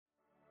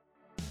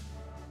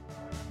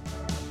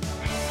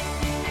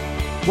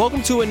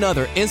Welcome to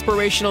another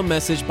inspirational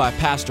message by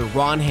Pastor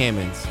Ron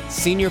Hammonds,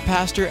 Senior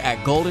Pastor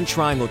at Golden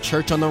Triangle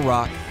Church on the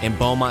Rock in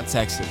Beaumont,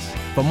 Texas.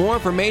 For more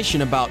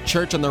information about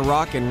Church on the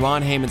Rock and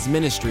Ron Hammonds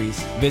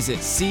Ministries, visit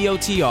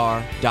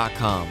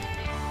cotr.com.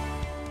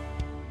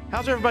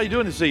 How's everybody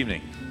doing this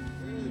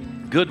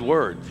evening? Good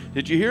word.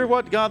 Did you hear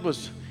what God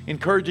was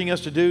encouraging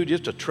us to do?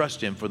 Just to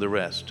trust Him for the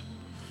rest.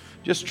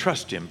 Just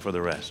trust Him for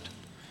the rest.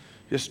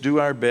 Just do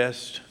our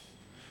best,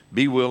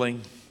 be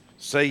willing,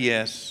 say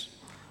yes,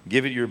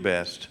 give it your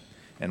best,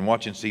 and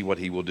watch and see what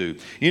He will do.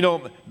 You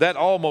know, that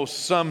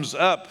almost sums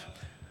up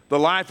the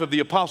life of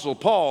the Apostle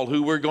Paul,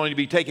 who we're going to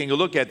be taking a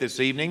look at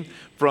this evening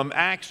from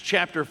Acts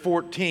chapter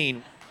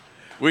 14.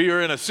 We are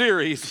in a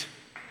series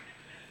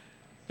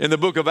in the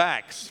book of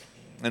Acts,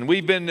 and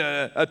we've been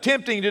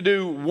attempting to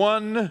do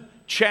one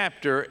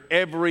chapter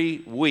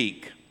every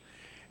week.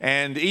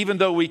 And even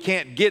though we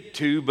can't get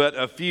to but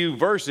a few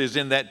verses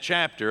in that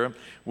chapter,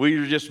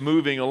 we're just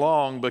moving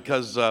along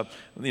because,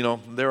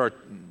 there are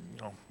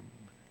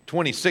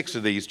 26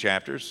 of these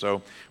chapters,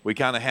 so we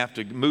kind of have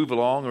to move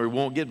along or we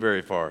won't get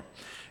very far.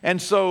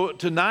 And so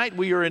tonight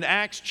we are in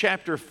Acts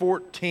chapter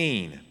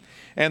 14.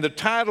 And the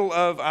title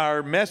of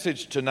our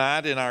message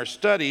tonight in our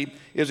study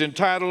is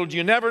entitled,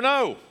 You Never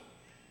Know,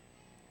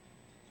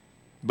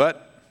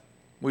 but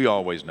we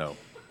always know.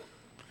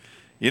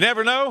 You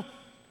never know,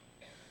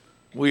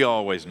 we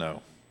always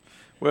know.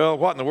 Well,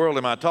 what in the world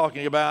am I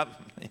talking about?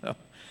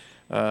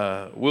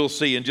 We'll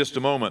see in just a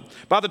moment.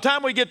 By the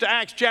time we get to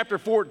Acts chapter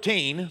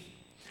 14,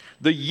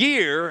 the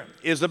year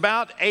is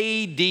about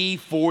AD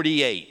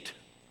 48,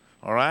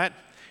 all right?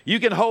 You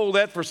can hold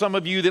that for some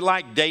of you that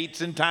like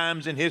dates and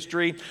times in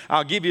history.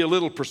 I'll give you a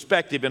little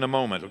perspective in a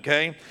moment,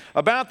 okay?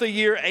 About the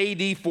year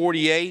AD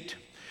 48,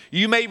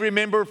 you may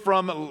remember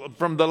from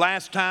the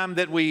last time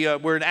that we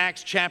were in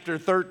Acts chapter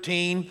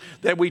 13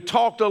 that we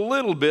talked a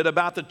little bit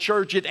about the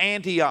church at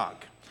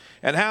Antioch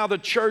and how the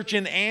church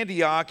in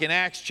Antioch in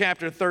Acts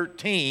chapter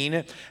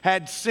 13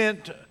 had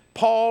sent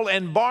Paul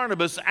and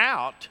Barnabas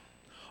out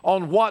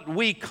on what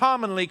we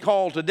commonly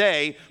call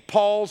today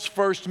Paul's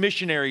first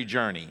missionary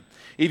journey.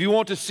 If you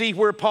want to see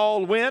where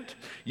Paul went,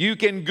 you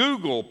can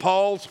Google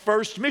Paul's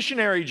first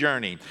missionary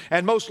journey.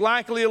 And most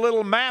likely a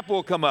little map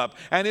will come up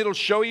and it'll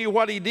show you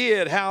what he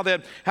did, how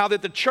that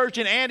the church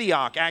in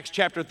Antioch, Acts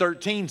chapter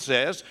 13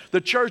 says,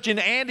 the church in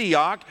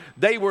Antioch,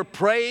 they were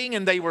praying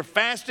and they were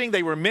fasting,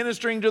 they were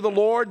ministering to the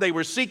Lord, they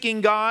were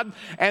seeking God,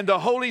 and the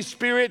Holy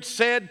Spirit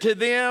said to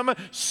them,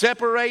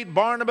 separate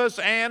Barnabas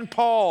and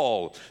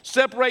Paul.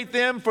 Separate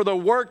them for the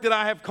work that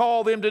I have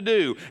called them to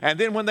do. And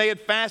then when they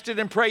had fasted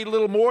and prayed a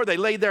little more, they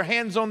laid their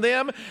hands on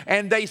them,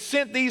 and they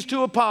sent these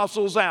two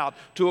apostles out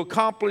to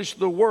accomplish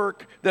the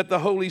work that the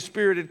Holy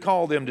Spirit had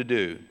called them to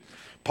do.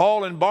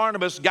 Paul and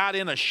Barnabas got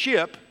in a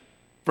ship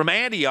from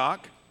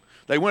Antioch.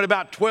 They went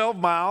about 12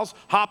 miles,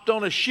 hopped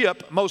on a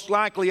ship, most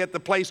likely at the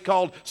place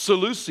called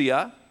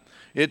Seleucia.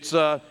 It's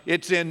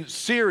in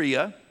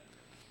Syria.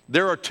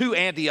 There are two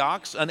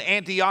Antiochs, an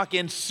Antioch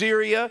in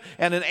Syria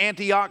and an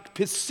Antioch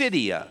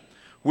Pisidia,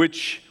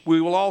 which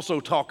we will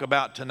also talk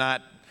about tonight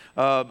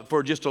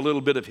for just a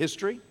little bit of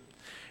history.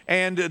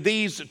 And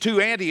these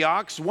two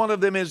Antiochs, one of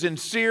them is in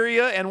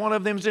Syria and one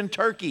of them is in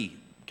Turkey,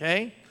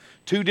 okay?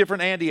 Two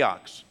different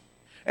Antiochs.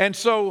 And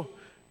so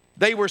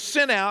they were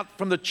sent out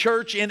from the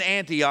church in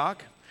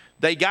Antioch.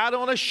 They got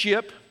on a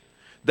ship.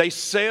 They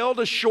sailed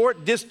a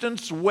short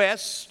distance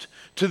west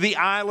to the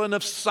island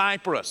of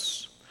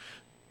Cyprus.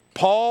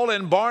 Paul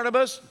and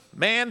Barnabas,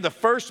 man, the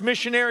first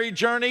missionary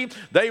journey,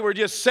 they were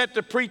just set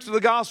to preach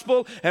the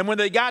gospel. And when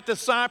they got to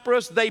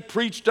Cyprus, they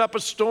preached up a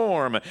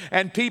storm.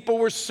 And people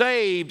were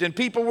saved and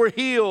people were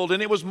healed.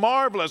 And it was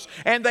marvelous.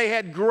 And they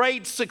had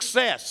great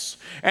success.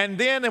 And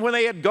then when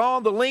they had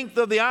gone the length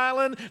of the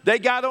island, they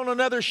got on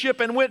another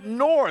ship and went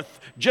north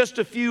just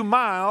a few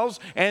miles.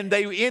 And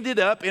they ended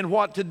up in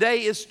what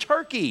today is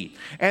Turkey.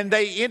 And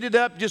they ended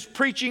up just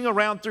preaching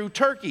around through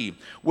Turkey.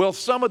 Well,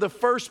 some of the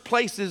first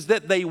places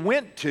that they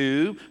went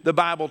to, the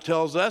Bible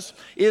tells us,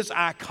 is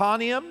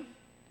Iconium,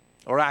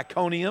 or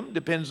Iconium,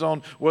 depends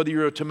on whether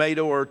you're a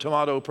tomato or a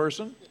tomato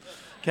person,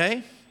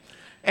 okay?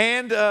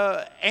 And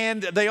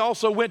they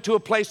also went to a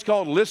place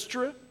called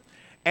Lystra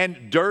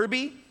and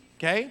Derbe,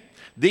 okay?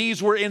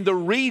 These were in the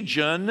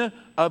region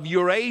of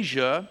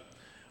Eurasia.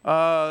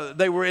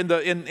 They were in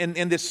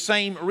this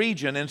same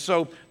region, and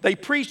so they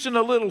preached in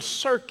a little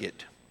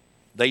circuit.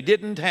 They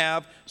didn't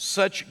have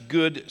such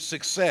good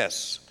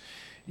success.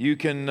 You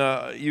can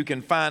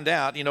find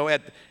out,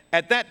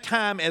 at that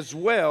time as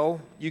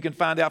well, you can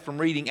find out from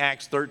reading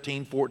Acts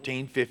 13,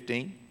 14,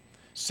 15,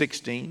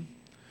 16.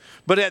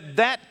 But at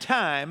that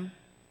time,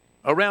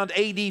 around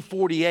AD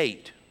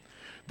 48,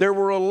 there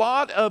were a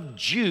lot of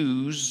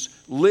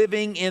Jews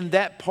living in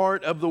that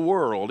part of the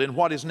world, in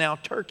what is now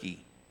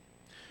Turkey.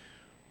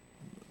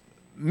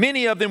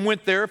 Many of them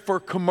went there for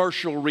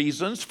commercial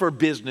reasons, for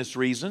business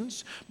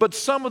reasons, but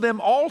some of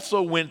them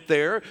also went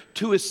there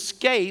to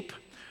escape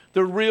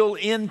the real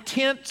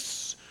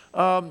intense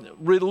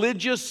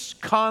religious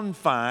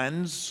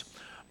confines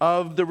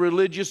of the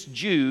religious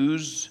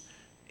Jews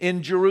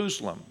in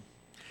Jerusalem.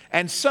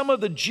 And some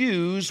of the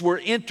Jews were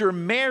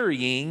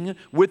intermarrying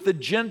with the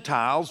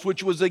Gentiles,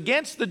 which was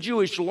against the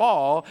Jewish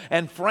law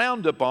and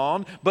frowned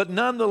upon. But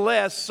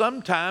nonetheless,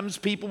 sometimes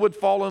people would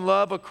fall in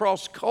love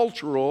across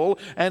cultural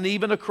and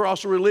even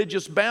across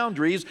religious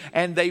boundaries,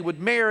 and they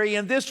would marry.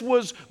 And this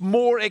was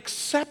more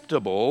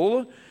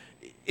acceptable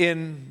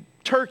in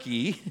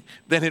Turkey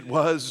than it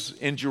was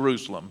in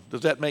Jerusalem.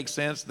 Does that make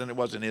sense? Than it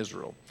was in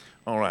Israel.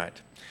 All right.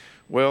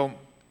 Well,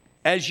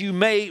 as you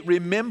may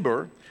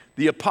remember,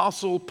 the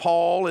Apostle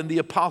Paul and the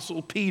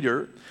Apostle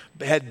Peter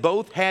had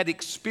both had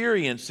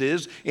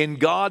experiences in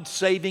God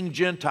saving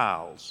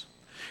Gentiles.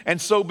 And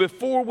so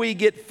before we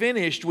get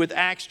finished with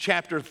Acts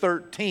chapter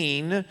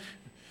 13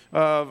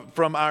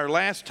 from our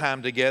last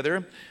time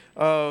together,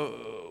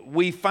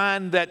 we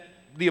find that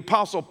the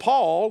Apostle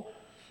Paul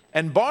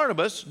and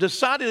Barnabas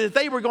decided that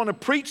they were going to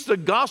preach the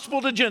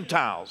gospel to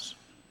Gentiles.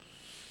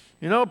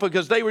 You know,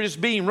 because they were just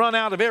being run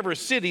out of every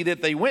city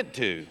that they went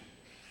to.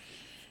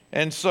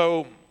 And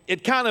so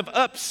it kind of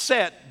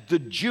upset the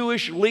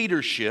Jewish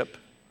leadership.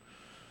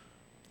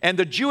 And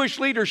the Jewish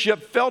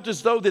leadership felt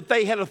as though that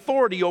they had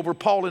authority over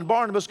Paul and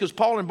Barnabas because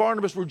Paul and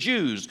Barnabas were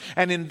Jews.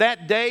 And in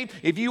that day,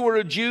 if you were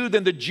a Jew,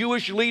 then the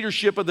Jewish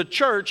leadership of the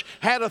church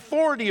had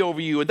authority over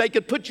you. And they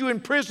could put you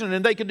in prison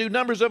and they could do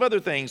numbers of other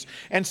things.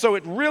 And so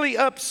it really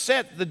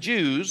upset the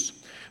Jews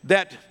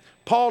that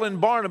Paul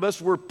and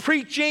Barnabas were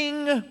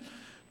preaching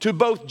to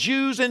both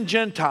Jews and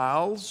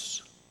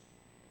Gentiles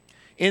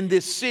in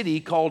this city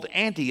called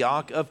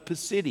Antioch of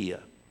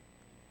Pisidia.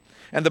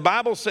 And the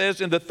Bible says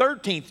in the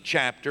 13th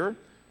chapter,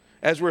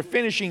 as we're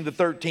finishing the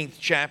 13th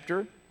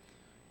chapter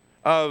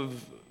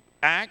of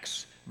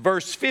Acts,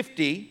 verse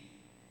 50,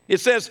 it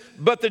says,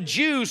 "But the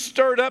Jews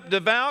stirred up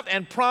devout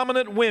and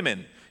prominent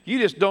women." You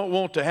just don't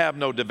want to have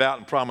no devout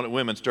and prominent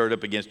women stirred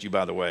up against you,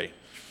 by the way.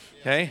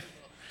 Okay?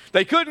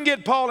 They couldn't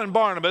get Paul and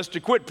Barnabas to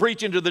quit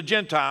preaching to the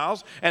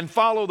Gentiles and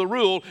follow the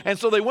rule, and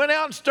so they went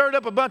out and stirred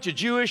up a bunch of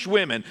Jewish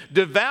women,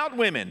 devout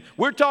women.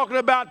 We're talking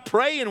about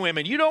praying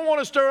women. You don't want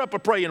to stir up a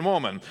praying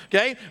woman,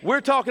 okay? We're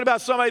talking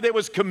about somebody that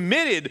was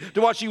committed to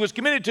what she was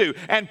committed to,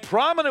 and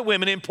prominent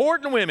women,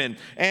 important women,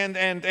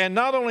 and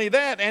not only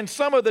that, and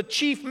some of the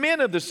chief men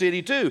of the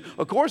city too.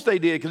 Of course they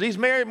did, because these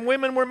married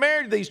women were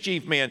married to these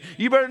chief men.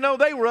 You better know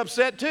they were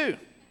upset too.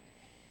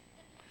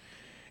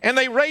 And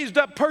they raised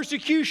up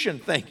persecution.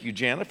 Thank you,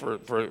 Jana, for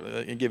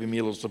giving me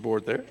a little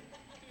support there.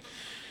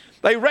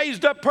 They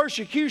raised up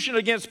persecution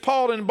against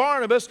Paul and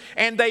Barnabas,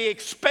 and they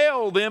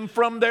expelled them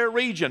from their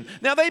region.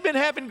 Now, they've been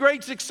having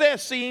great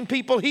success seeing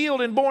people healed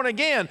and born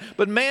again.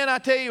 But man, I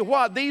tell you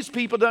what, these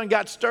people done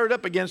got stirred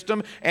up against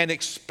them and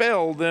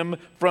expelled them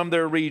from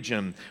their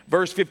region.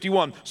 Verse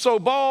 51, "So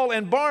Paul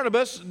and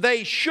Barnabas,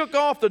 they shook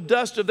off the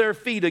dust of their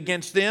feet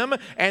against them,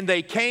 and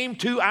they came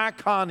to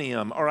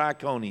Iconium."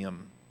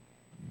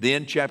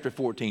 Then chapter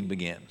 14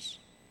 begins.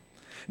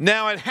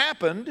 "Now it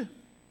happened,"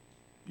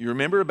 you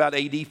remember, about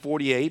AD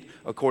 48,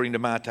 according to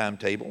my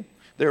timetable.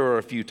 There are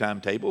a few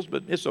timetables,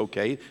 but it's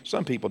okay.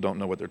 Some people don't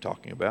know what they're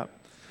talking about.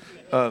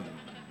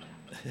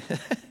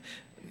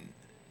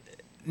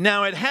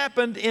 "Now it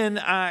happened in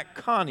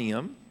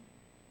Iconium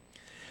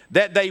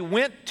that they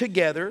went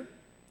together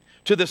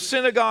to the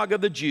synagogue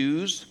of the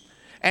Jews,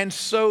 and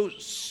so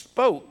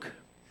spoke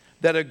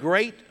that a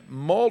great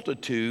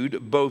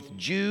multitude, both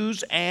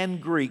Jews and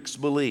Greeks,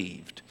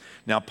 believed."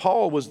 Now,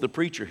 Paul was the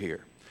preacher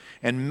here.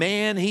 And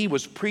man, he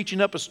was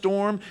preaching up a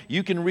storm.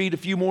 You can read a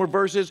few more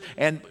verses,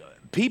 and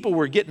people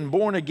were getting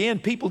born again,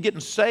 people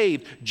getting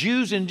saved.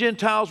 Jews and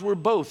Gentiles were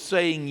both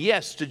saying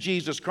yes to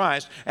Jesus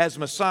Christ as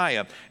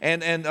Messiah.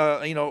 And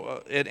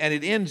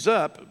it ends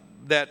up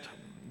that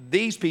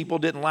these people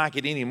didn't like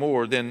it any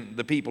more than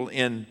the people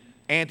in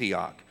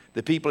Antioch.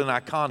 The people in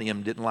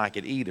Iconium didn't like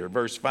it either.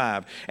 Verse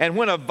 5, "And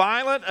when a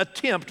violent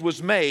attempt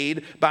was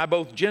made by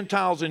both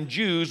Gentiles and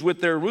Jews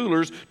with their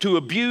rulers to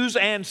abuse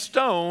and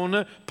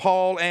stone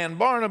Paul and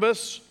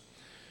Barnabas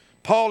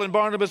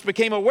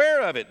became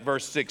aware of it,"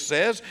 verse 6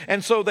 says,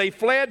 "and so they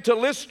fled to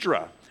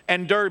Lystra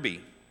and Derbe,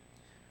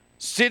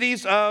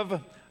 cities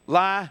of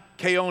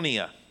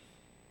Lycaonia.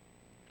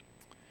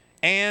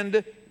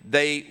 And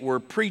they were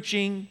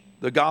preaching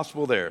the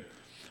gospel there."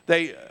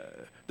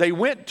 They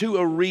went to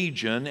a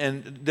region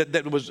and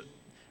that was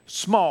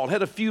small,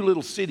 had a few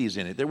little cities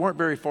in it. They weren't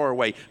very far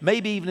away,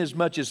 maybe even as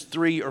much as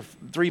 3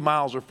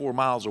 miles or 4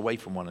 miles away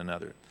from one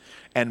another.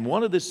 And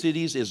one of the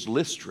cities is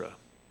Lystra,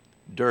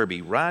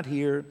 Derbe, right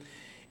here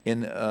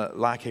in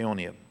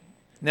Lycaonia.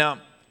 Now,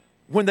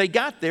 when they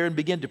got there and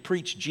began to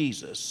preach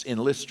Jesus in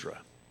Lystra,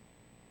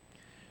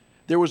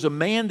 there was a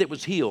man that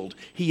was healed.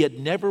 He had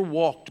never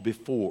walked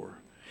before.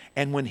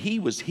 And when he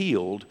was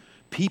healed,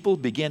 people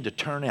began to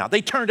turn out.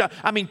 They turned out.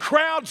 I mean,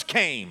 crowds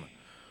came.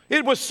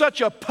 It was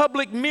such a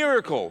public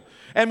miracle.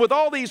 And with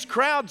all these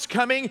crowds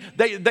coming,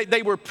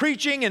 they were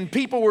preaching and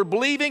people were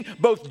believing,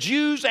 both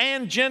Jews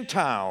and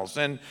Gentiles.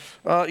 And,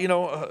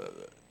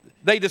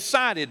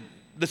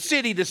 the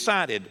city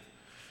decided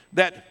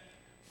that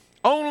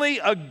only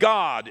a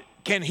God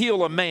can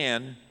heal a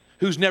man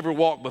who's never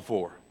walked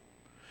before.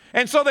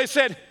 And so they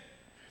said,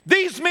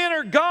 "These men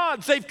are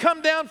gods. They've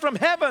come down from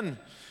heaven.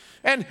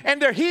 And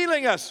they're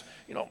healing us.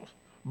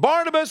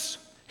 Barnabas,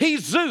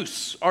 he's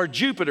Zeus or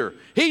Jupiter.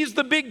 He's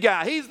the big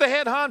guy. He's the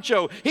head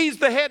honcho. He's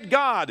the head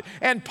god.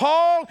 And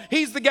Paul,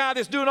 he's the guy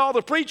that's doing all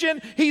the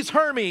preaching. He's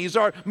Hermes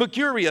or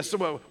Mercurius,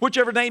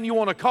 whichever name you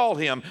want to call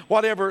him,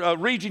 whatever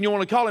region you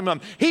want to call him.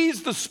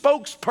 He's the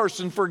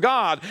spokesperson for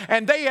God.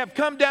 And they have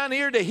come down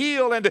here to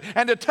heal and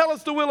to tell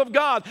us the will of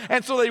God.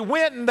 And so they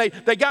went and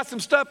they got some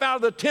stuff out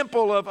of the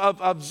temple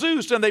of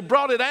Zeus, and they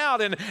brought it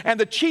out. And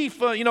the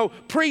chief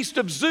priest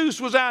of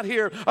Zeus was out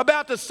here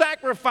about to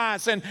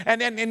sacrifice and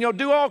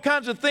do all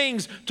kinds of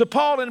things to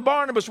Paul and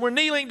Barnabas.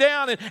 We're kneeling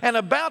down and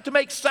about to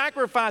make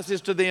sacrifices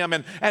to them.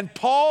 And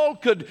Paul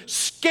could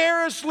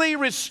scarcely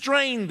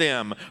restrain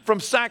them from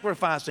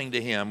sacrificing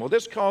to him. Well,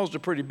 this caused a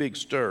pretty big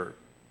stir,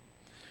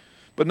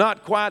 but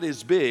not quite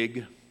as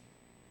big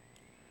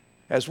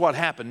as what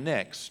happened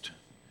next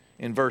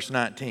in verse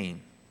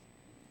 19.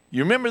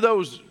 You remember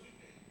those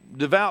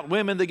devout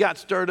women that got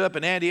stirred up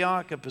in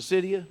Antioch of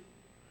Pisidia?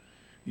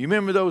 You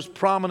remember those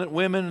prominent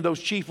women, those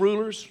chief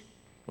rulers?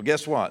 Well,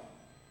 guess what?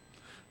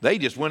 They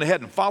just went ahead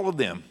and followed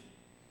them.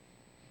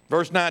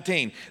 Verse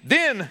 19,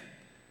 then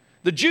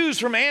the Jews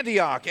from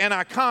Antioch and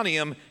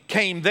Iconium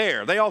came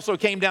there. They also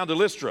came down to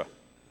Lystra.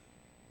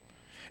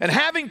 And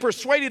having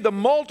persuaded the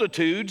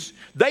multitudes,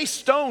 they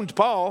stoned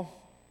Paul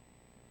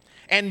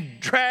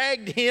and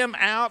dragged him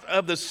out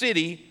of the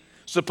city,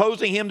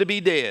 supposing him to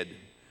be dead.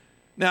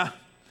 Now,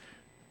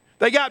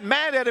 they got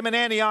mad at him in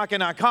Antioch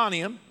and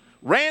Iconium,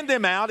 ran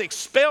them out,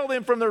 expelled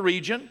them from the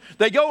region.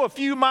 They go a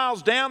few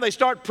miles down, they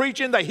start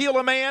preaching, they heal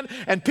a man,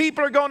 and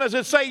people are going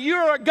to say,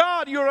 you're a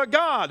god, you're a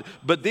god.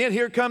 But then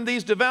here come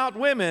these devout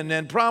women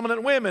and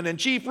prominent women and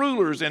chief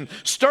rulers and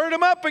stirred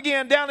them up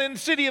again down in the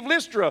city of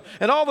Lystra.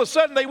 And all of a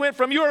sudden they went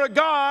from you're a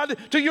god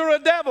to you're a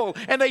devil.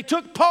 And they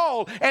took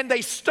Paul and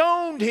they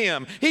stoned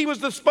him. He was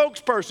the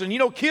spokesperson.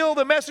 Kill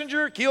the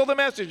messenger, kill the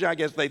message, I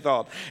guess they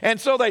thought. And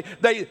so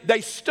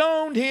they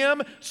stoned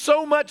him,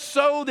 so much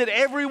so that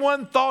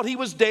everyone thought he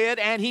was dead,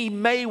 and he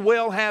may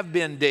well have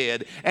been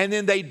dead. And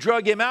then they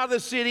drug him out of the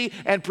city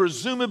and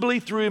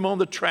presumably threw him on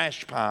the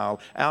trash pile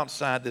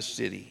outside the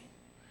city.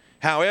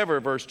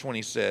 However, verse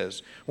 20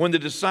 says, when the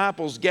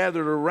disciples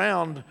gathered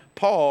around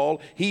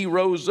Paul, he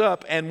rose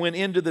up and went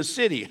into the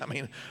city. I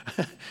mean,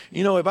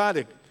 if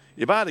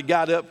I'd have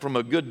got up from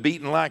a good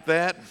beating like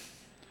that,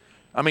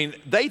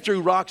 they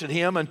threw rocks at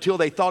him until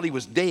they thought he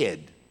was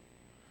dead.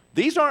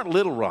 These aren't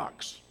little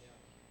rocks.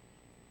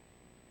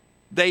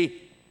 They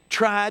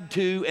tried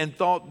to and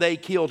thought they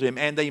killed him,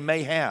 and they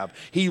may have.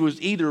 He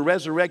was either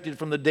resurrected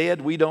from the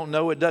dead, we don't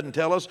know, it doesn't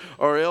tell us,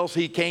 or else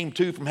he came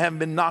to from having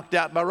been knocked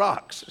out by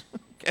rocks.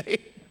 Okay?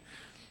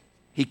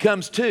 He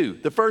comes to.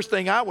 The first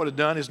thing I would have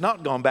done is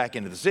not gone back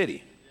into the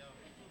city.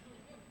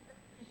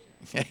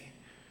 Okay?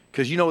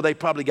 Because they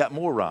probably got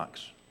more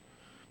rocks.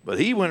 But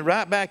he went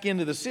right back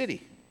into the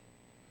city.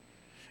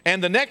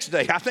 And the next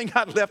day, I think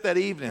I'd left that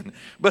evening,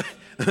 but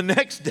the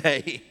next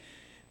day,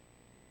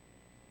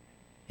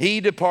 he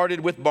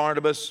departed with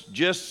Barnabas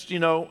just,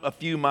 a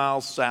few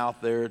miles south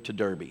there to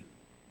Derbe.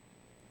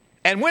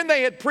 And when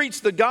they had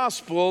preached the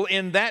gospel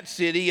in that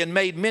city and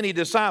made many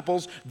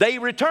disciples, they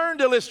returned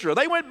to Lystra.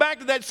 They went back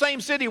to that same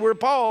city where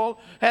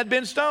Paul had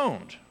been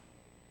stoned.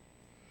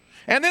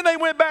 And then they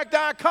went back to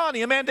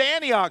Iconium and to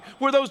Antioch,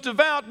 where those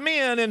devout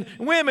men and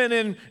women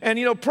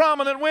and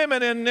prominent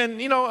women and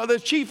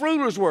the chief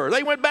rulers were.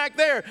 They went back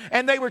there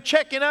and they were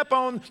checking up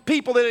on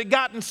people that had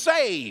gotten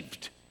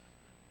saved,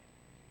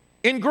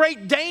 in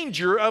great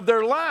danger of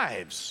their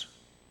lives.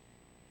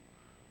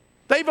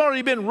 They've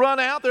already been run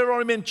out. They've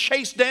already been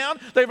chased down.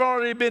 They've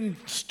already been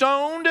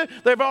stoned.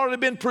 They've already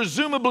been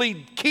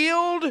presumably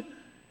killed.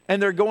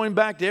 And they're going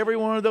back to every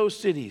one of those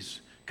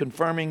cities,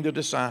 confirming the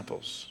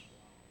disciples.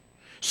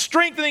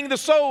 Strengthening the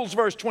souls,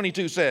 verse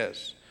 22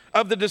 says,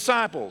 of the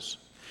disciples.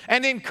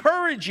 And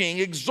encouraging,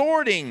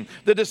 exhorting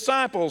the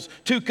disciples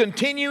to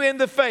continue in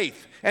the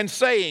faith, and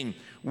saying,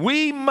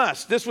 we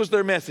must, this was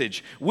their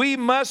message, we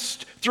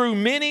must through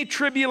many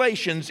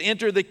tribulations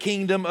enter the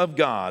kingdom of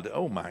God.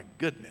 Oh my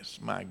goodness,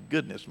 my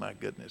goodness, my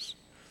goodness.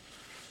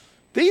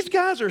 These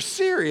guys are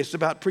serious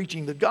about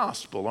preaching the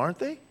gospel, aren't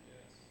they?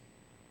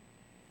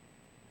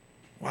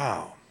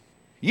 Wow.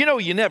 You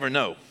never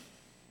know.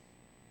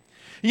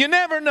 You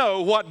never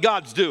know what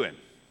God's doing.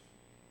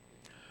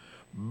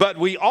 But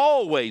we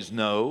always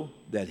know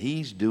that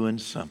He's doing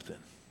something.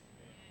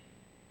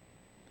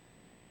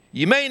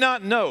 You may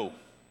not know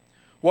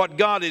what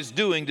God is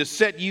doing to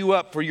set you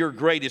up for your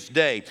greatest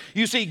day.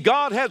 You see,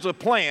 God has a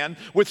plan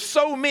with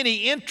so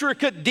many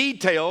intricate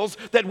details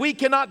that we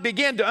cannot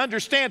begin to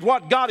understand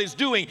what God is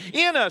doing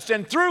in us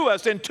and through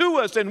us and to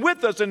us and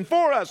with us and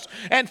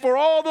for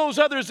all those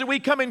others that we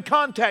come in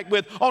contact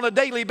with on a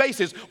daily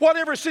basis.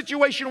 Whatever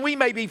situation we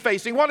may be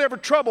facing, whatever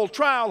trouble,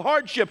 trial,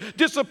 hardship,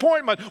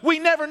 disappointment, we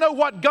never know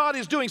what God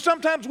is doing.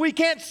 Sometimes we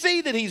can't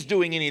see that He's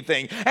doing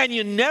anything, and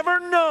you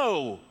never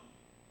know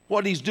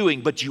what he's doing,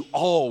 but you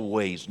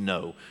always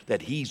know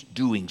that he's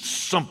doing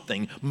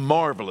something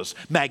marvelous,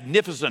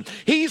 magnificent.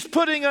 He's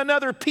putting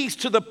another piece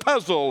to the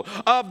puzzle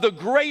of the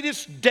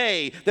greatest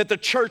day that the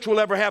church will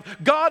ever have.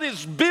 God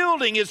is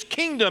building his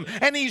kingdom,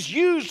 and he's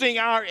using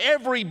our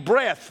every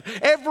breath.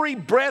 Every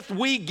breath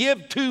we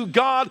give to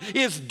God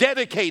is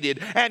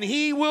dedicated, and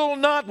he will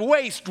not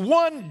waste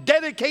one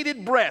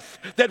dedicated breath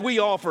that we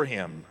offer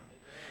him.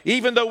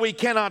 Even though we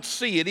cannot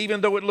see it, even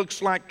though it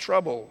looks like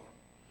trouble,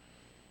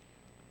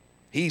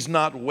 he's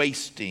not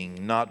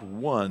wasting not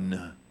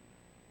one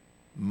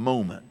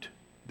moment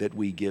that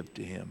we give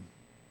to him.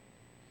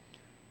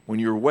 When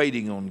you're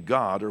waiting on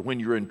God, or when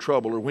you're in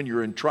trouble, or when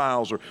you're in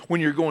trials, or when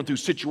you're going through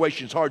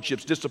situations,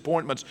 hardships,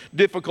 disappointments,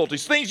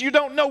 difficulties, things you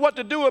don't know what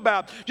to do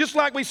about, just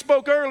like we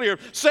spoke earlier,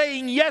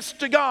 saying yes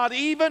to God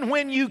even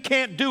when you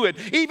can't do it,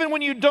 even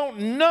when you don't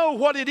know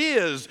what it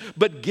is,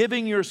 but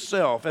giving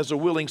yourself as a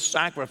willing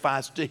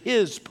sacrifice to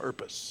his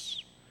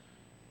purpose.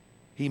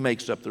 He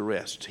makes up the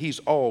rest. He's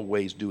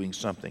always doing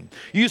something.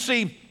 You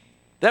see,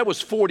 that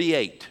was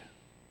 48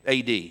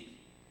 AD.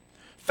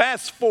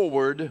 Fast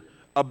forward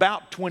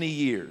about 20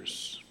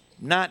 years,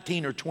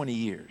 19 or 20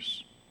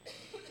 years.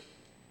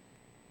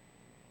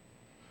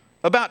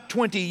 About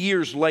 20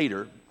 years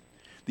later,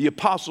 the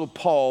Apostle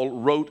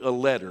Paul wrote a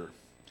letter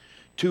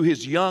to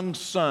his young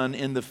son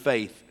in the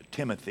faith,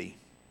 Timothy.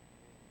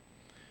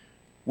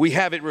 We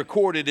have it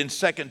recorded in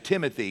 2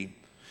 Timothy,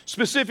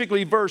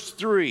 specifically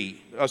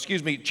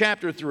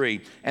chapter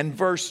 3 and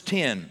verse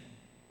 10.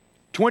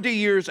 20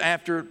 years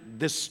after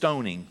this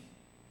stoning,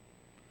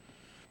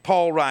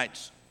 Paul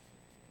writes,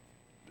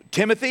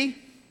 Timothy,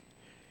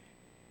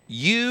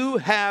 you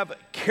have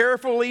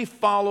carefully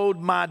followed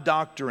my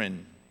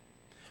doctrine,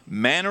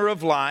 manner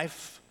of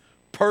life,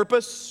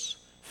 purpose,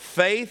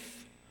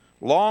 faith,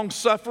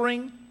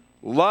 long-suffering,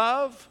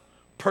 love,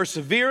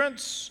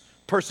 perseverance,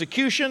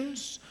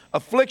 persecutions,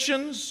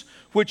 afflictions,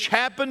 which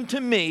happened to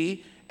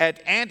me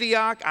at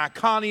Antioch,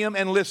 Iconium,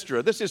 and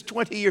Lystra. This is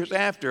 20 years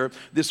after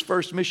this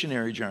first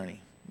missionary journey,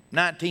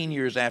 19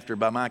 years after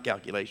by my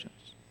calculations.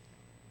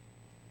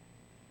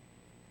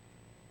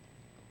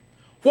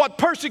 What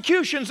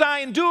persecutions I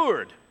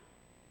endured.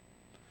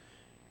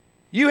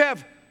 You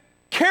have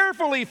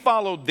carefully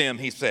followed them,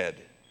 he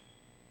said.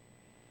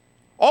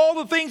 All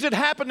the things that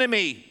happened to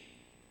me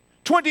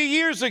 20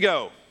 years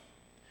ago,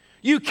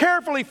 you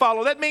carefully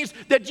follow. That means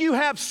that you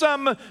have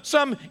some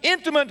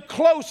intimate,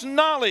 close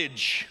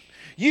knowledge.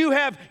 You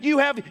have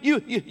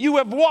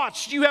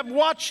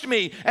watched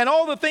me and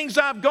all the things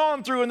I've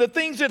gone through and the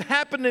things that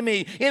happened to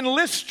me in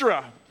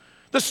Lystra.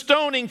 The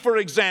stoning, for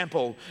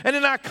example, and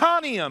in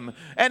Iconium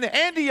and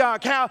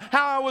Antioch, how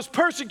I was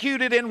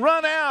persecuted and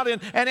run out,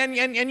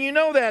 and you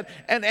know that,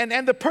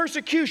 and the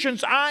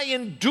persecutions I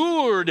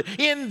endured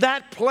in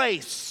that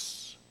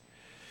place.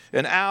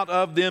 And out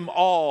of them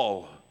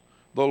all,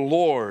 the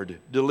Lord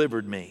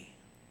delivered me.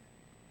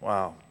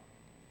 Wow.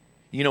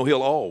 You know,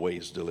 he'll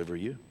always deliver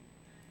you.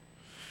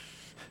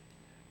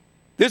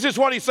 This is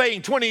what he's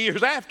saying 20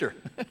 years after.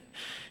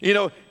 You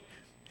know,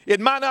 it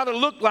might not have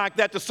looked like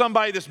that to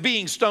somebody that's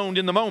being stoned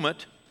in the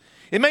moment.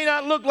 It may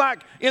not look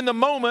like in the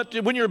moment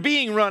when you're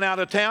being run out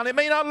of town. It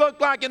may not look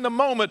like in the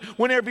moment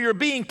whenever you're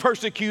being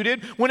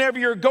persecuted, whenever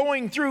you're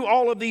going through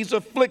all of these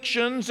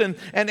afflictions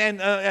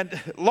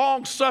and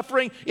long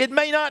suffering.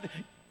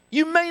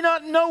 You may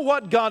not know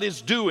what God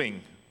is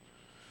doing,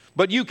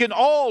 but you can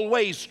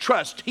always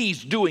trust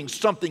he's doing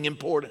something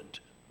important.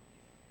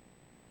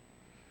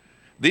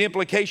 The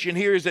implication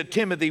here is that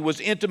Timothy was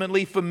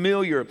intimately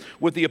familiar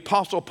with the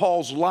Apostle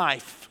Paul's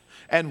life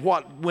and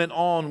what went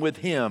on with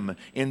him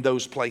in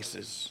those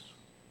places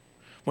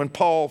when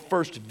Paul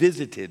first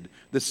visited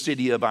the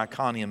city of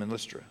Iconium and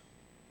Lystra.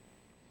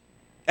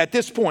 At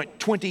this point,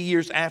 20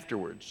 years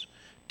afterwards,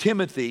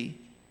 Timothy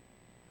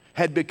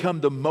had become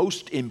the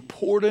most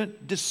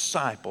important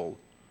disciple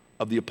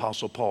of the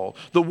Apostle Paul,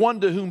 the one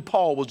to whom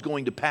Paul was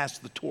going to pass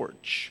the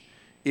torch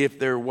if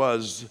there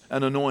was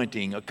an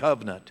anointing, a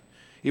covenant.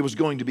 It was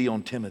going to be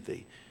on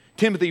Timothy.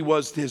 Timothy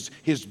was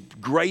his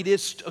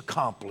greatest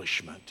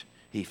accomplishment,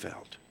 he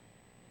felt.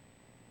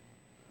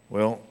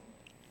 Well,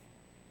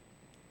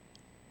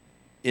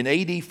 in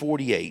AD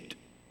 48,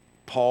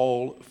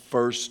 Paul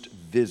first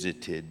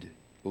visited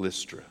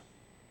Lystra.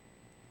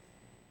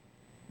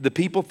 The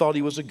people thought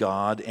he was a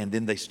god, and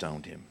then they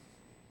stoned him.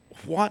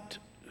 What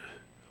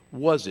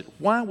was it?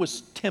 Why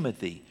was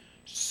Timothy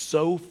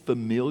so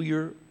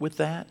familiar with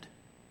that?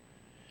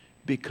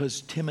 Because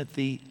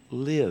Timothy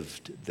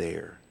lived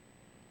there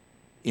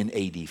in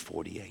AD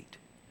 48.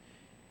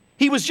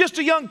 He was just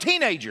a young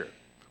teenager.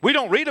 We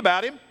don't read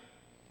about him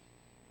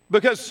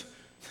because,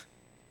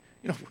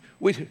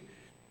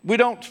 we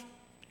don't,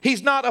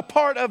 he's not a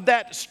part of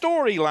that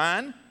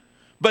storyline,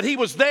 but he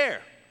was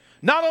there.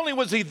 Not only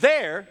was he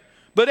there,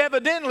 but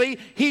evidently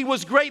he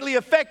was greatly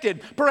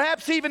affected.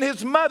 Perhaps even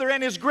his mother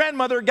and his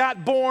grandmother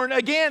got born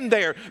again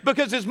there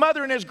because his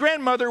mother and his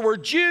grandmother were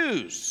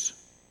Jews.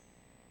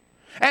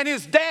 And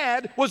his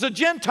dad was a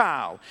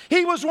Gentile.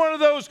 He was one of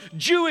those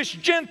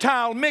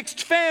Jewish-Gentile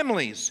mixed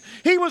families.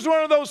 He was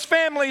one of those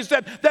families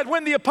that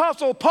when the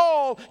Apostle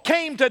Paul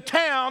came to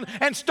town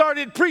and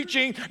started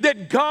preaching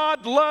that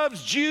God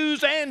loves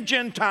Jews and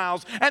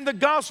Gentiles, and the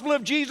gospel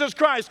of Jesus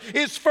Christ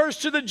is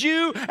first to the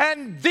Jew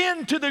and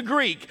then to the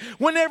Greek.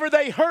 Whenever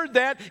they heard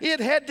that, it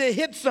had to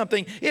hit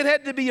something. It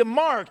had to be a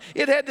mark.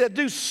 It had to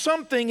do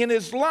something in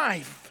his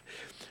life.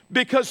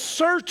 Because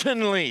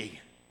certainly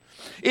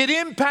it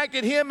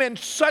impacted him in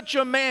such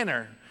a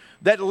manner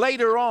that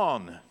later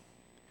on,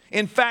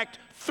 in fact,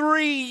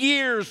 3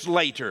 years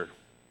later,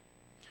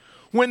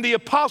 when the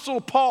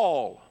Apostle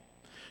Paul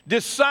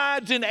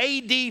decides in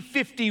AD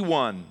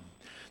 51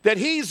 that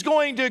he's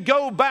going to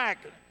go back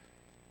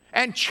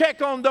and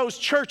check on those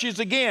churches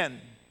again,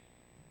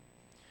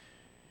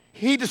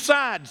 he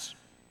decides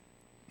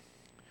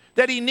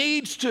that he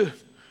needs to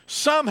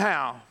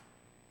somehow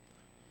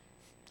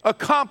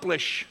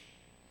accomplish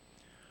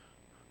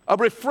a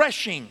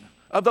refreshing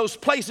of those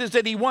places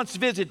that he once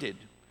visited.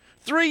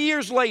 3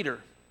 years later,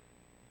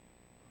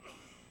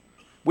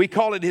 we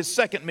call it his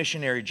second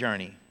missionary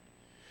journey.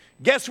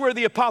 Guess where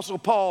the Apostle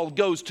Paul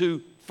goes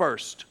to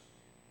first?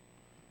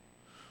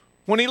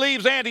 When he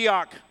leaves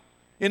Antioch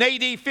in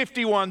AD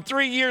 51,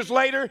 3 years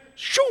later,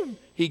 shoo,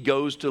 he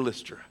goes to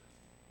Lystra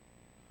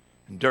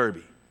and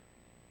Derbe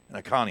and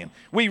Iconium.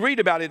 We read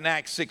about it in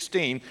Acts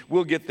 16.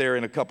 We'll get there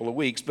in a couple of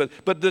weeks, but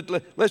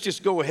let's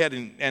just go ahead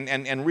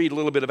and read a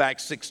little bit of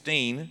Acts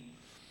 16.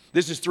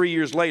 This is 3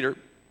 years later.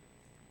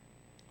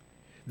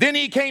 Then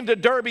he came to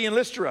Derbe and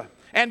Lystra,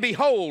 and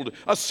behold,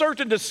 a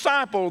certain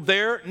disciple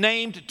there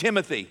named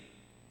Timothy,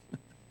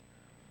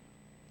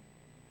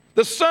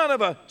 the son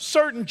of a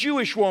certain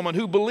Jewish woman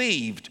who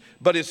believed,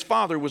 but his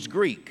father was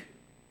Greek.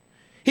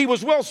 He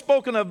was well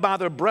spoken of by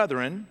the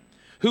brethren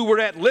who were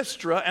at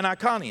Lystra and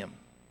Iconium.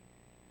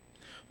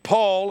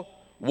 Paul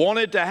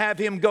wanted to have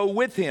him go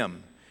with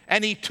him,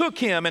 and he took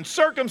him and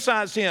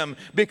circumcised him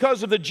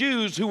because of the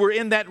Jews who were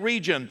in that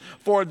region,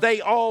 for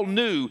they all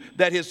knew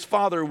that his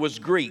father was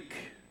Greek.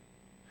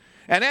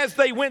 And as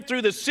they went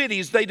through the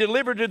cities, they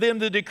delivered to them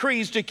the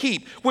decrees to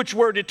keep, which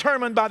were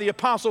determined by the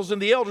apostles and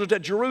the elders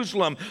at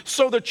Jerusalem.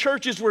 So the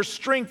churches were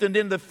strengthened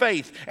in the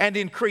faith and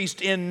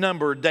increased in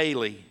number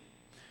daily.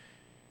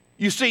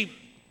 You see,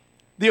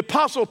 the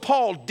Apostle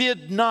Paul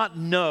did not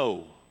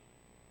know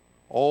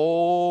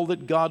all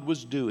that God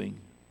was doing,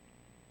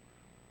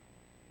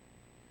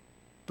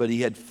 but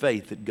he had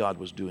faith that God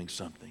was doing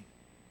something.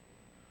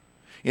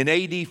 In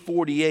AD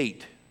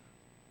 48,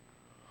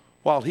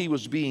 while he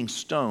was being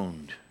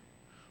stoned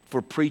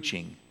for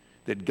preaching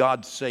that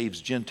God saves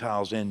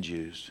Gentiles and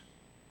Jews,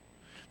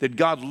 that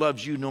God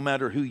loves you no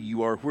matter who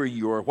you are, where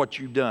you are, what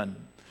you've done,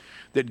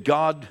 that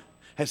God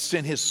has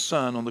sent his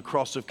Son on the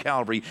cross of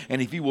Calvary,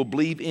 and if you will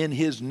believe in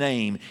his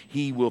name,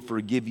 he will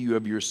forgive you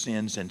of your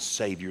sins and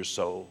save your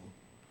soul.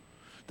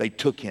 They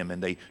took him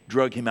and they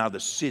drug him out of the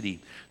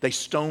city. They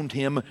stoned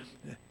him,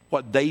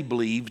 what they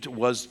believed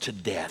was to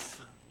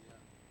death.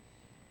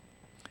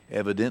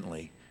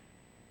 Evidently,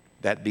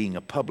 that being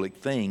a public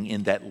thing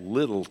in that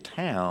little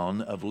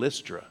town of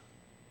Lystra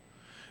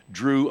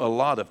drew a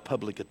lot of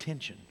public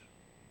attention.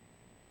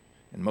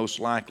 And most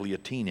likely a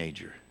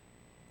teenager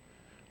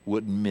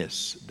wouldn't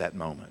miss that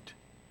moment.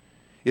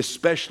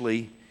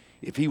 Especially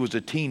if he was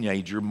a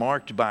teenager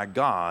marked by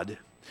God,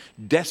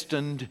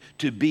 destined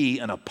to be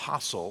an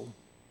apostle,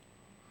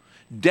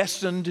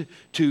 destined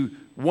to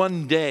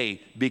one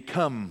day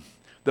become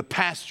the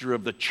pastor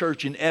of the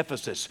church in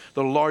Ephesus,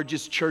 the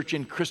largest church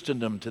in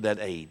Christendom to that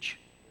age.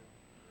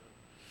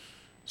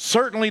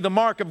 Certainly the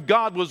mark of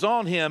God was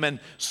on him, and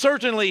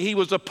certainly he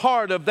was a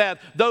part of that,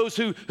 those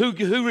who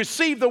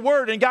received the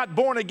word and got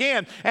born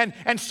again. And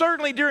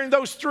certainly during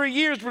those 3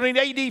 years between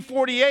AD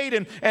 48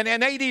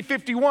 and AD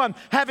 51,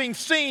 having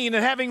seen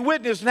and having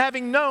witnessed and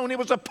having known, it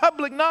was a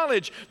public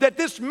knowledge that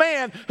this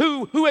man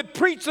who had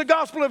preached the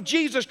gospel of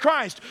Jesus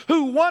Christ,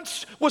 who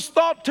once was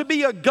thought to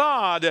be a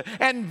god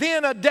and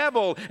then a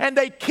devil, and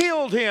they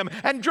killed him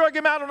and drug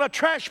him out on a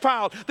trash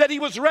pile, that he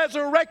was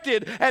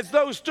resurrected as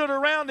those stood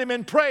around him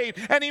and prayed.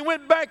 And he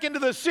went back into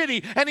the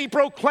city and he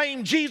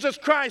proclaimed Jesus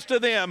Christ to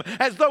them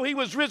as though he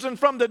was risen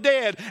from the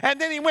dead. And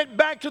then he went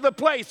back to the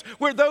place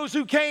where those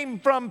who came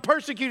from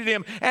persecuted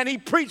him, and he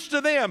preached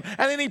to them,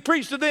 and then he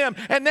preached to them.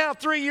 And now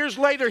 3 years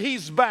later,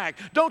 he's back.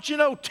 Don't you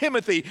know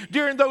Timothy,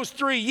 during those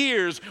 3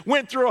 years,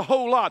 went through a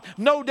whole lot.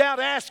 No doubt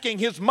asking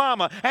his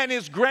mama and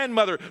his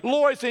grandmother,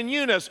 Lois and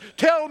Eunice,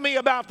 tell me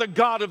about the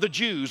God of the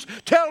Jews.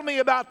 Tell me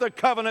about the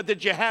covenant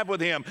that you have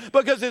with him.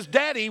 Because his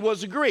daddy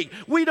was a Greek.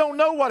 We don't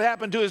know what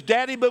happened to his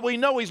daddy, but we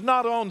know he's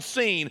not on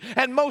scene.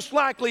 And most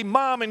likely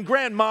mom and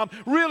grandmom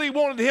really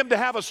wanted him to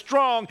have a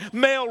strong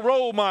male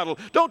role model.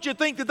 Don't you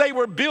think that they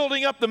were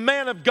building up the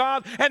man of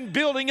God and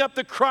building up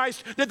the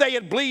Christ that they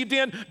had believed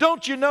in?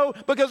 Don't you know?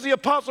 Because the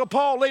Apostle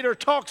Paul later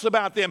talks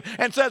about them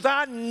and says,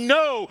 I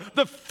know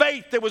the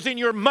faith that was in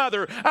your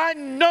mother. I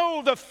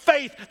know the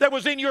faith that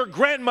was in your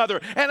grandmother.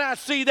 And I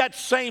see that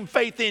same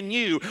faith in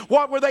you.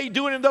 What were they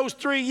doing in those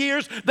 3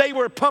 years? They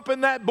were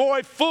pumping that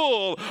boy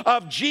full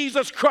of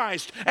Jesus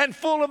Christ and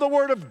full of the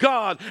Word of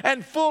God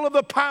and full of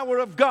the power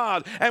of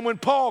God. And when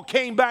Paul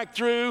came back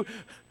through,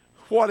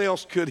 what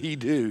else could he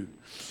do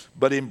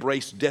but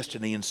embrace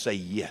destiny and say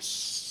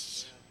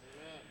yes?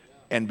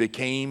 And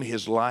became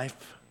his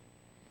life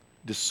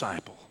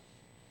disciple.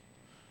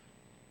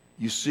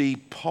 You see,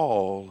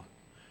 Paul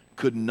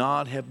could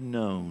not have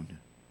known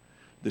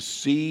the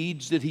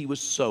seeds that he was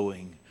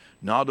sowing,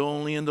 not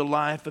only in the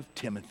life of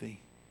Timothy,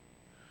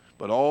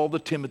 but all the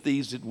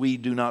Timothys that we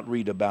do not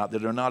read about,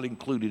 that are not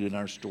included in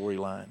our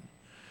storyline.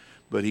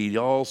 But he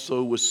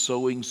also was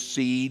sowing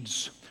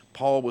seeds.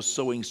 Paul was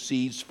sowing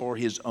seeds for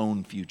his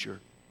own future.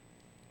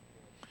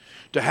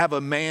 To have a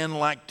man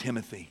like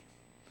Timothy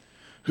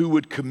who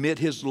would commit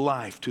his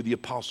life to the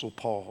Apostle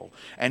Paul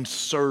and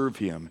serve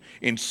him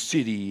in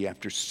city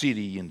after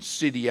city and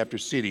city after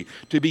city,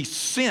 to be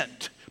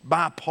sent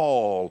by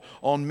Paul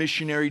on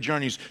missionary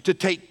journeys to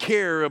take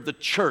care of the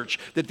church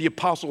that the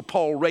Apostle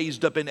Paul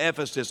raised up in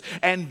Ephesus,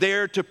 and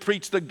there to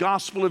preach the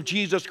gospel of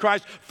Jesus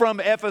Christ from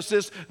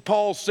Ephesus,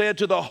 Paul said,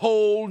 to the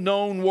whole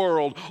known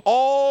world.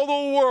 All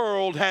the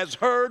world has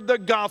heard the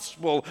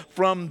gospel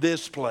from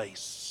this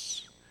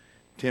place.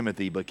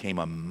 Timothy became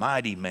a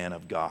mighty man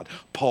of God.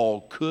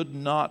 Paul could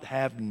not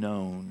have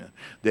known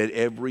that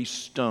every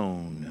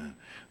stone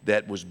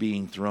that was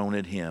being thrown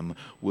at him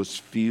was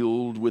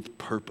filled with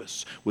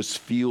purpose, was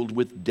filled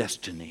with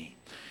destiny.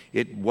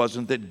 It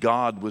wasn't that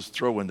God was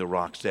throwing the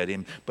rocks at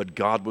him, but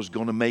God was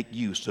going to make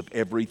use of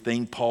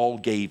everything Paul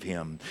gave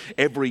him.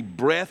 Every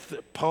breath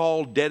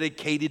Paul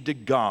dedicated to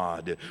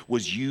God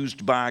was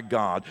used by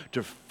God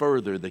to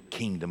further the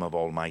kingdom of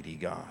Almighty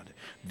God.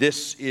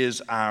 This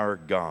is our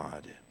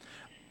God.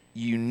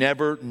 You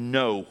never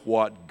know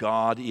what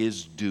God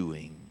is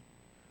doing,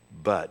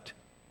 but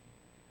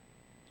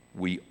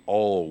we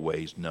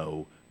always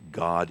know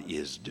God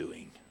is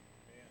doing.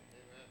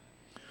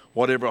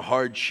 Whatever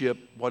hardship,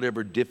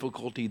 whatever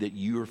difficulty that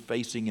you're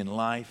facing in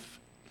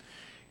life,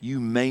 you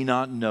may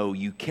not know,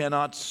 you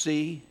cannot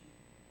see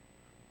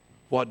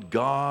what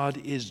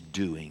God is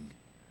doing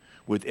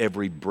with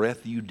every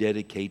breath you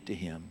dedicate to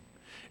Him.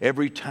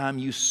 Every time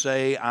you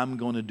say, I'm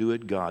going to do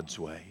it God's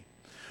way.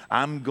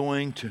 I'm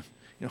going to,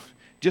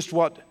 just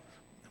what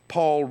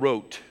Paul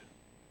wrote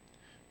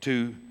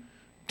to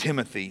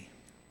Timothy,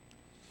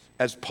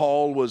 as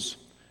Paul was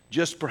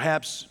just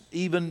perhaps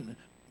even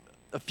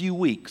a few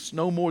weeks,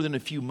 no more than a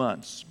few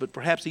months, but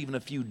perhaps even a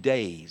few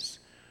days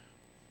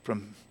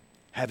from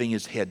having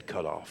his head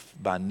cut off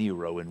by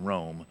Nero in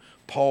Rome.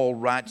 Paul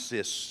writes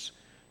this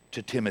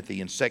to Timothy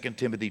in 2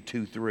 Timothy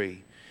 2:3.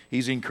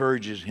 He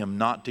encourages him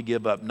not to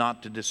give up,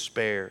 not to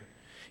despair.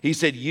 He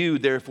said, you,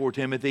 therefore,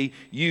 Timothy,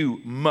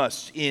 you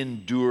must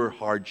endure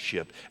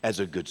hardship as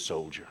a good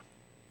soldier.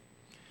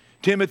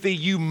 Timothy,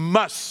 you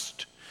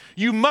must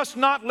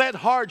not let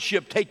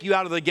hardship take you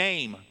out of the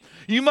game.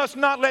 You must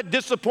not let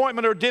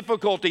disappointment or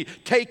difficulty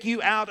take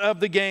you out of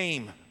the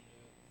game.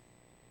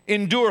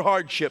 Endure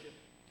hardship.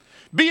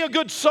 Be a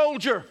good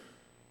soldier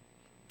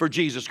for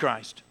Jesus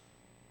Christ.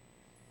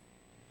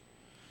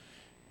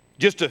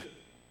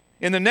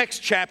 In the next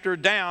chapter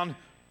down,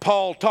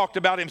 Paul talked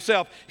about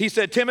himself. He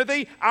said,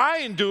 Timothy, I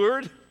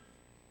endured,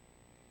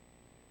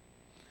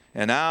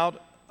 and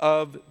out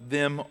of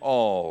them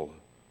all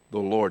the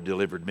Lord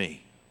delivered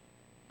me.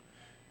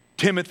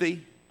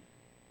 Timothy,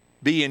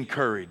 be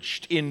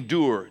encouraged.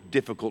 Endure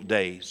difficult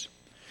days.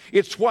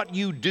 It's what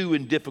you do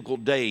in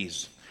difficult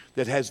days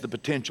that has the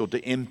potential to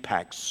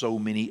impact so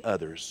many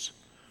others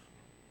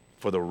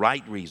for the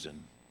right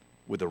reason,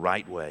 with the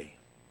right way.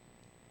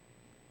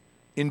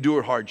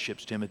 Endure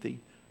hardships, Timothy.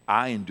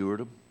 I endured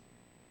them,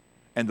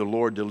 and the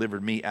Lord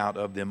delivered me out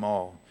of them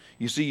all.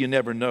 You see, you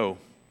never know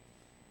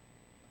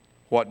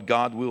what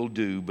God will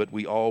do, but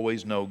we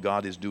always know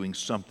God is doing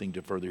something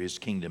to further His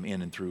kingdom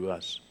in and through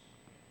us.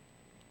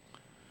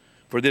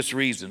 For this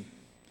reason,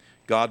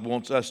 God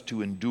wants us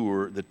to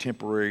endure the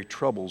temporary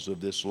troubles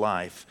of this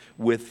life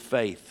with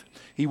faith.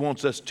 He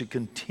wants us to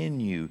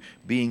continue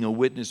being a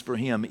witness for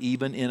Him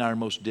even in our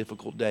most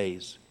difficult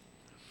days.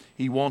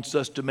 He wants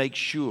us to make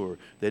sure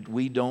that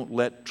we don't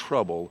let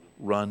trouble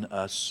run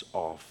us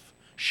off,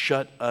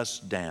 shut us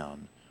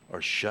down, or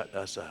shut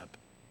us up.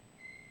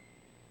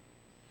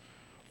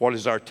 What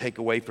is our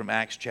takeaway from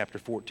Acts chapter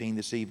 14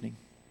 this evening?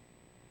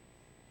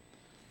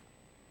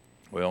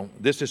 Well,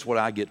 this is what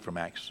I get from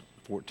Acts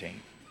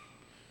 14.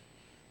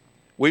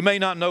 We may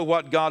not know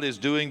what God is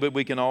doing, but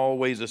we can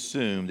always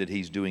assume that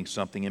He's doing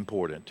something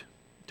important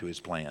to His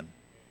plan.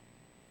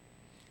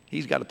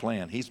 He's got a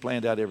plan. He's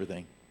planned out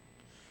everything.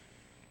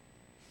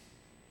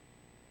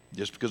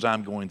 Just because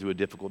I'm going through a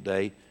difficult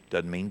day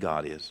doesn't mean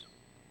God is.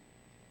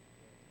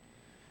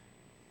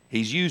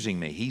 He's using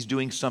me. He's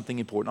doing something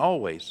important.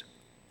 Always.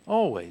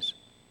 Always.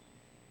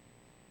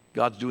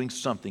 God's doing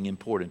something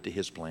important to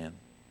His plan.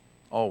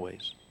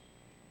 Always.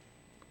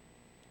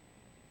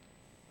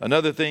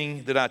 Another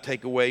thing that I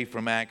take away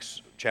from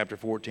Acts chapter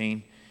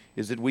 14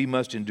 is that we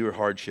must endure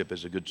hardship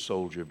as a good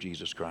soldier of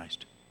Jesus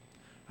Christ.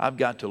 I've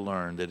got to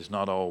learn that it's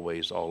not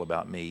always all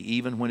about me,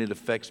 even when it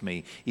affects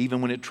me, even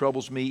when it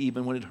troubles me,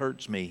 even when it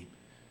hurts me,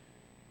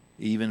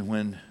 even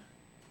when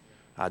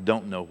I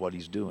don't know what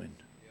He's doing.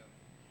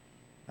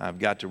 I've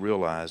got to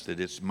realize that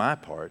it's my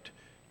part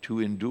to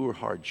endure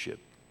hardship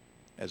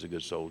as a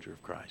good soldier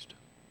of Christ.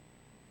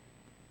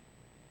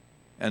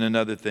 And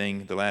another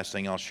thing, the last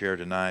thing I'll share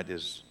tonight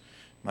is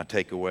my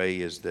takeaway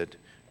is that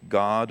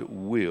God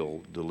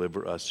will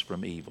deliver us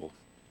from evil.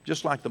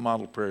 Just like the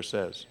model prayer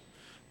says,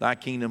 Thy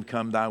kingdom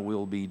come, Thy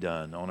will be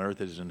done on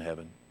earth as in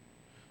heaven.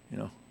 You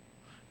know,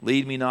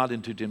 lead me not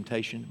into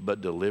temptation,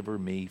 but deliver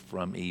me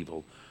from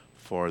evil.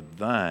 For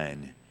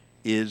Thine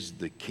is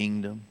the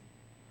kingdom,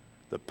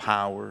 the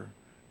power,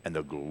 and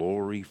the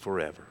glory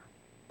forever.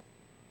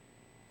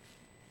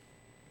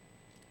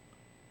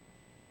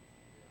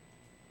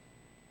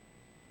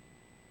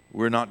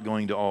 We're not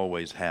going to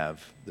always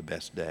have the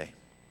best day,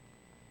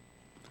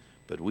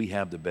 but we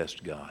have the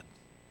best God,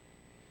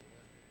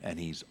 and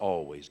He's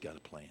always got a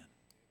plan.